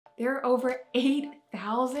There are over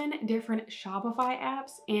 8,000 different Shopify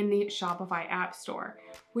apps in the Shopify App Store,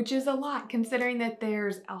 which is a lot considering that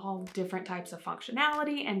there's all different types of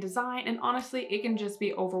functionality and design, and honestly, it can just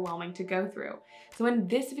be overwhelming to go through. So in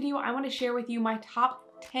this video, I want to share with you my top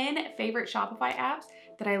 10 favorite Shopify apps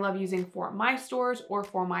that I love using for my stores or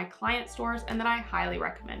for my client stores and that I highly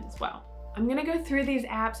recommend as well. I'm gonna go through these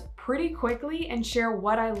apps pretty quickly and share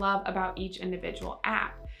what I love about each individual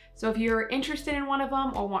app. So if you're interested in one of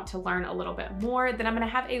them or want to learn a little bit more, then I'm gonna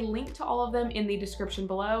have a link to all of them in the description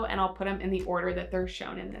below, and I'll put them in the order that they're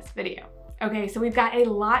shown in this video. Okay, so we've got a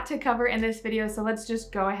lot to cover in this video, so let's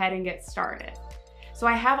just go ahead and get started. So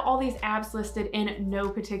I have all these apps listed in no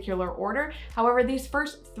particular order. However, these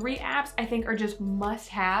first 3 apps I think are just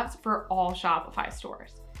must-haves for all Shopify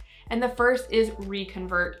stores. And the first is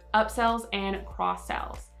Reconvert, upsells and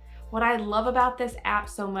cross-sells. What I love about this app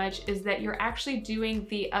so much is that you're actually doing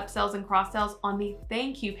the upsells and cross-sells on the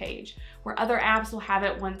thank you page, where other apps will have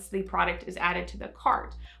it once the product is added to the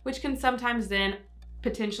cart, which can sometimes then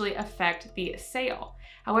potentially affect the sale.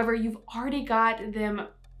 However, you've already got them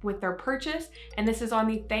with their purchase, and this is on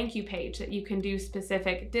the thank you page that you can do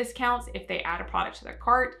specific discounts if they add a product to their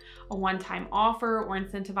cart, a one-time offer, or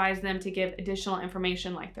incentivize them to give additional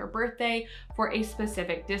information like their birthday for a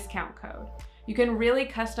specific discount code. You can really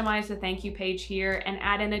customize the thank you page here and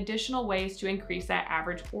add in additional ways to increase that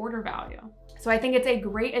average order value. So I think it's a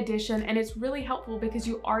great addition, and it's really helpful because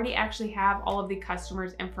you already actually have all of the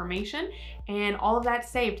customers' information and all of that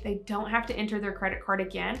saved. They don't have to enter their credit card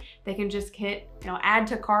again. They can just hit, add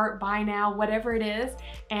to cart, buy now, whatever it is,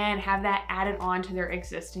 and have that added on to their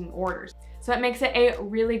existing orders. So it makes it a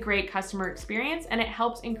really great customer experience, and it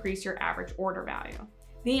helps increase your average order value.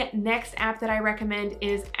 The next app that I recommend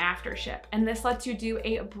is Aftership, and this lets you do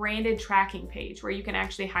a branded tracking page where you can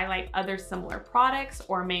actually highlight other similar products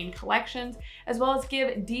or main collections, as well as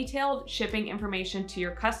give detailed shipping information to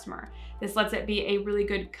your customer. This lets it be a really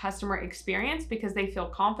good customer experience because they feel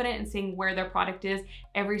confident in seeing where their product is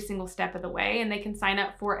every single step of the way, and they can sign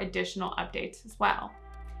up for additional updates as well.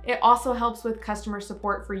 It also helps with customer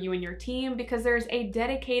support for you and your team because there's a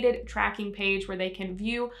dedicated tracking page where they can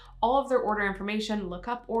view all of their order information, look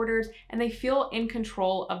up orders, and they feel in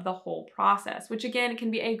control of the whole process, which again can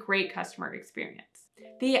be a great customer experience.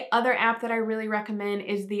 The other app that I really recommend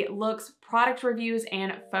is the Looks Product Reviews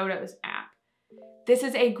and Photos app. This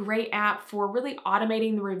is a great app for really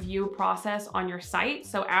automating the review process on your site.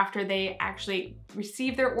 So after they actually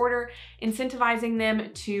receive their order, incentivizing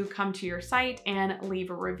them to come to your site and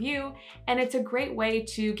leave a review. And it's a great way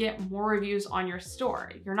to get more reviews on your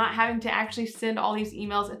store. You're not having to actually send all these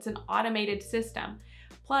emails. It's an automated system.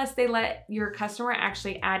 Plus, they let your customer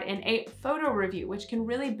actually add in a photo review, which can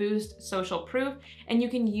really boost social proof. And you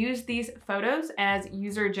can use these photos as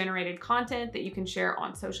user-generated content that you can share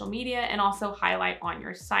on social media and also highlight on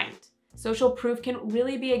your site. Social proof can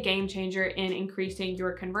really be a game changer in increasing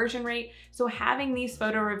your conversion rate. So having these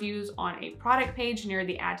photo reviews on a product page near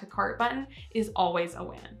the add to cart button is always a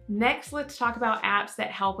win. Next, let's talk about apps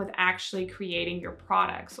that help with actually creating your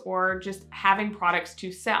products or just having products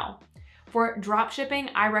to sell. For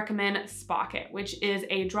dropshipping, I recommend Spocket, which is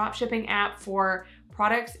a dropshipping app for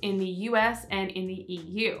products in the US and in the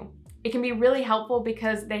EU. It can be really helpful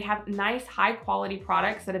because they have nice, high quality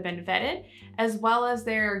products that have been vetted, as well as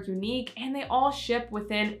they're unique, and they all ship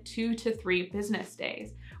within 2 to 3 business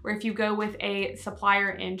days. Where if you go with a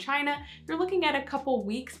supplier in China, you're looking at a couple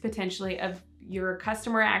weeks potentially of your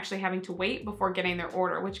customer actually having to wait before getting their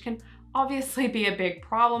order, which can obviously be a big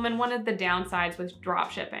problem and one of the downsides with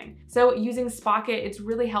drop shipping. So using Spocket, it's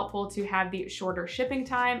really helpful to have the shorter shipping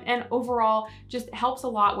time, and overall just helps a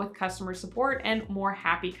lot with customer support and more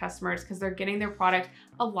happy customers because they're getting their product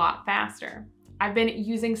a lot faster. I've been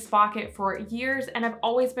using Spocket for years, and I've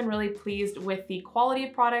always been really pleased with the quality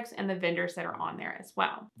of products and the vendors that are on there as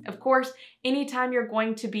well. Of course, anytime you're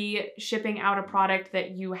going to be shipping out a product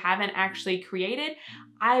that you haven't actually created,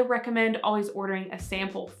 I recommend always ordering a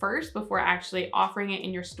sample first before actually offering it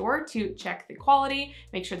in your store to check the quality,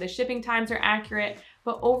 make sure the shipping times are accurate.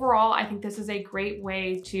 But overall, I think this is a great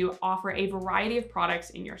way to offer a variety of products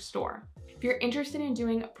in your store. If you're interested in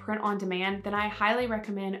doing print on demand, then I highly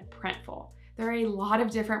recommend Printful. There are a lot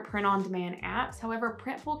of different print-on-demand apps. However,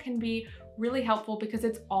 Printful can be really helpful because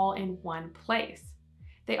it's all in one place.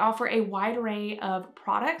 They offer a wide array of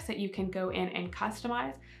products that you can go in and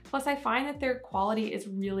customize. Plus, I find that their quality is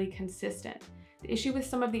really consistent. The issue with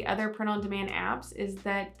some of the other print-on-demand apps is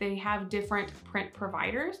that they have different print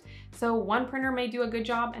providers. So one printer may do a good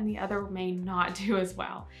job and the other may not do as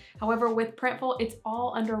well. However, with Printful, it's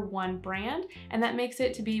all under one brand, and that makes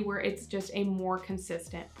it to be where it's just a more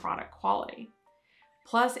consistent product quality.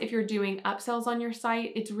 Plus, if you're doing upsells on your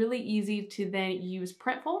site, it's really easy to then use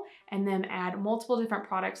Printful and then add multiple different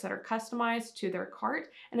products that are customized to their cart.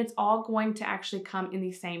 And it's all going to actually come in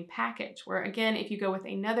the same package, where again, if you go with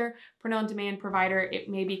another print-on-demand provider, it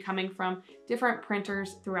may be coming from different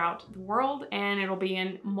printers throughout the world and it'll be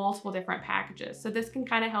in multiple different packages. So this can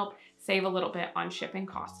kind of help save a little bit on shipping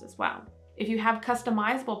costs as well. If you have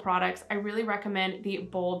customizable products, I really recommend the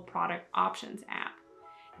Bold Product Options app.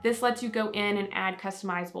 This lets you go in and add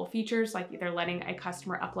customizable features, like either letting a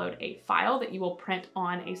customer upload a file that you will print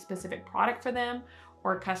on a specific product for them,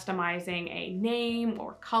 or customizing a name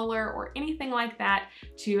or color or anything like that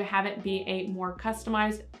to have it be a more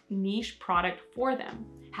customized niche product for them.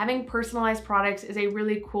 Having personalized products is a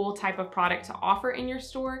really cool type of product to offer in your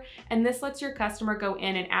store, and this lets your customer go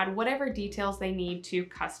in and add whatever details they need to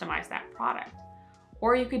customize that product.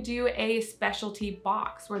 Or you could do a specialty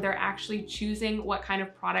box where they're actually choosing what kind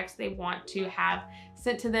of products they want to have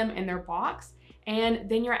sent to them in their box. And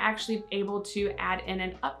then you're actually able to add in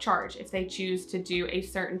an upcharge if they choose to do a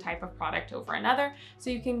certain type of product over another. So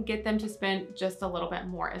you can get them to spend just a little bit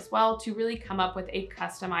more as well to really come up with a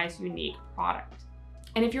customized, unique product.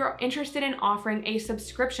 And if you're interested in offering a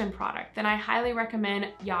subscription product, then I highly recommend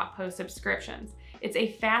Yotpo subscriptions. It's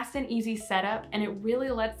a fast and easy setup, and it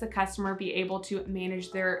really lets the customer be able to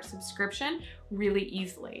manage their subscription really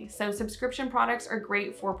easily. So subscription products are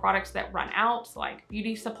great for products that run out, like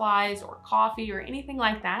beauty supplies or coffee or anything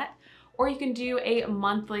like that. Or you can do a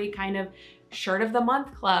monthly kind of shirt of the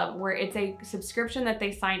month club where it's a subscription that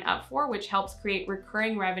they sign up for, which helps create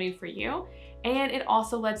recurring revenue for you. And it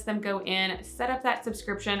also lets them go in, set up that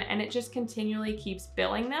subscription, and it just continually keeps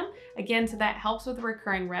billing them. Again, so that helps with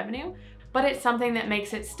recurring revenue, but it's something that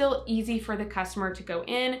makes it still easy for the customer to go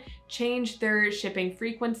in, change their shipping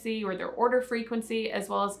frequency or their order frequency, as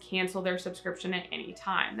well as cancel their subscription at any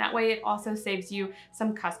time. That way it also saves you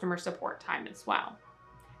some customer support time as well.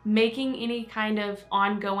 Making any kind of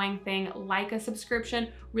ongoing thing like a subscription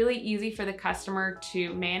really easy for the customer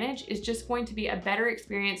to manage is just going to be a better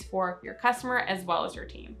experience for your customer as well as your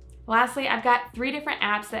team. Lastly, I've got 3 different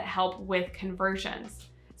apps that help with conversions.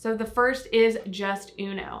 So the first is Just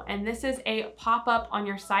Uno, and this is a pop-up on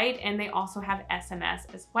your site, and they also have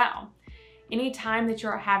SMS as well. Anytime that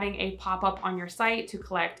you're having a pop-up on your site to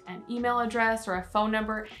collect an email address or a phone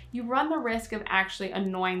number, you run the risk of actually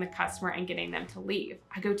annoying the customer and getting them to leave.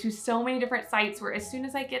 I go to so many different sites where as soon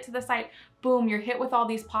as I get to the site, boom, you're hit with all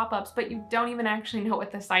these pop-ups, but you don't even actually know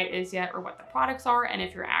what the site is yet or what the products are and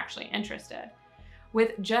if you're actually interested.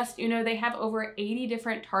 With Just Uno, they have over 80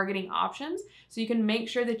 different targeting options, so you can make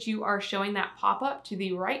sure that you are showing that pop-up to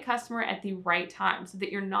the right customer at the right time so that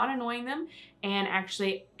you're not annoying them and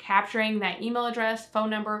actually capturing that email address, phone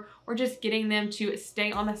number, or just getting them to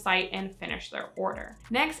stay on the site and finish their order.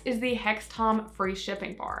 Next is the HexTom free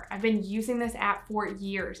shipping bar. I've been using this app for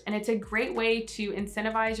years, and it's a great way to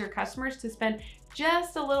incentivize your customers to spend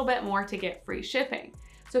just a little bit more to get free shipping.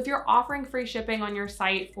 So if you're offering free shipping on your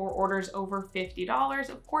site for orders over $50,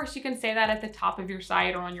 of course you can say that at the top of your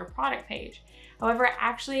site or on your product page. However,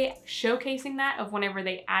 actually showcasing that of whenever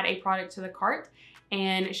they add a product to the cart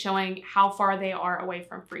and showing how far they are away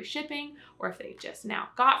from free shipping, or if they just now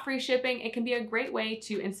got free shipping, it can be a great way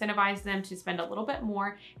to incentivize them to spend a little bit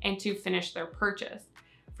more and to finish their purchase.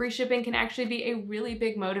 Free shipping can actually be a really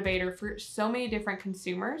big motivator for so many different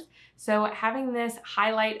consumers. So having this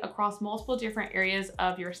highlight across multiple different areas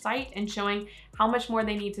of your site and showing how much more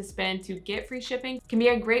they need to spend to get free shipping can be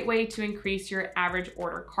a great way to increase your average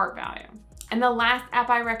order cart value. And the last app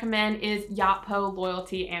I recommend is Yotpo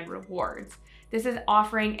Loyalty and Rewards. This is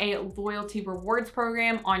offering a loyalty rewards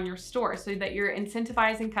program on your store so that you're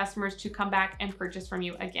incentivizing customers to come back and purchase from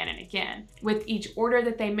you again and again. With each order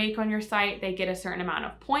that they make on your site, they get a certain amount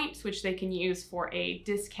of points, which they can use for a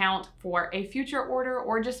discount for a future order,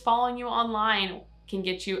 or just following you online can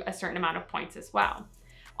get you a certain amount of points as well.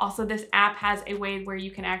 Also, this app has a way where you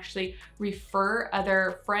can actually refer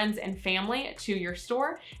other friends and family to your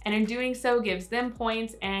store, and in doing so gives them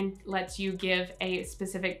points and lets you give a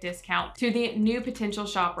specific discount to the new potential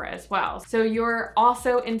shopper as well. So you're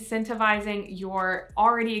also incentivizing your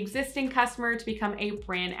already existing customer to become a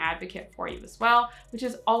brand advocate for you as well, which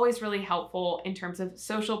is always really helpful in terms of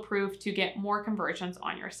social proof to get more conversions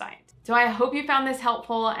on your site. So I hope you found this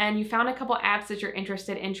helpful and you found a couple apps that you're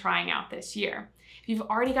interested in trying out this year. If you've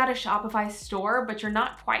already got a Shopify store, but you're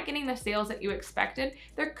not quite getting the sales that you expected,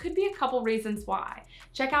 there could be a couple reasons why.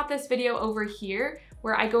 Check out this video over here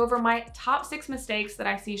where I go over my top 6 mistakes that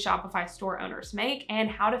I see Shopify store owners make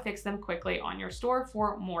and how to fix them quickly on your store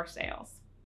for more sales.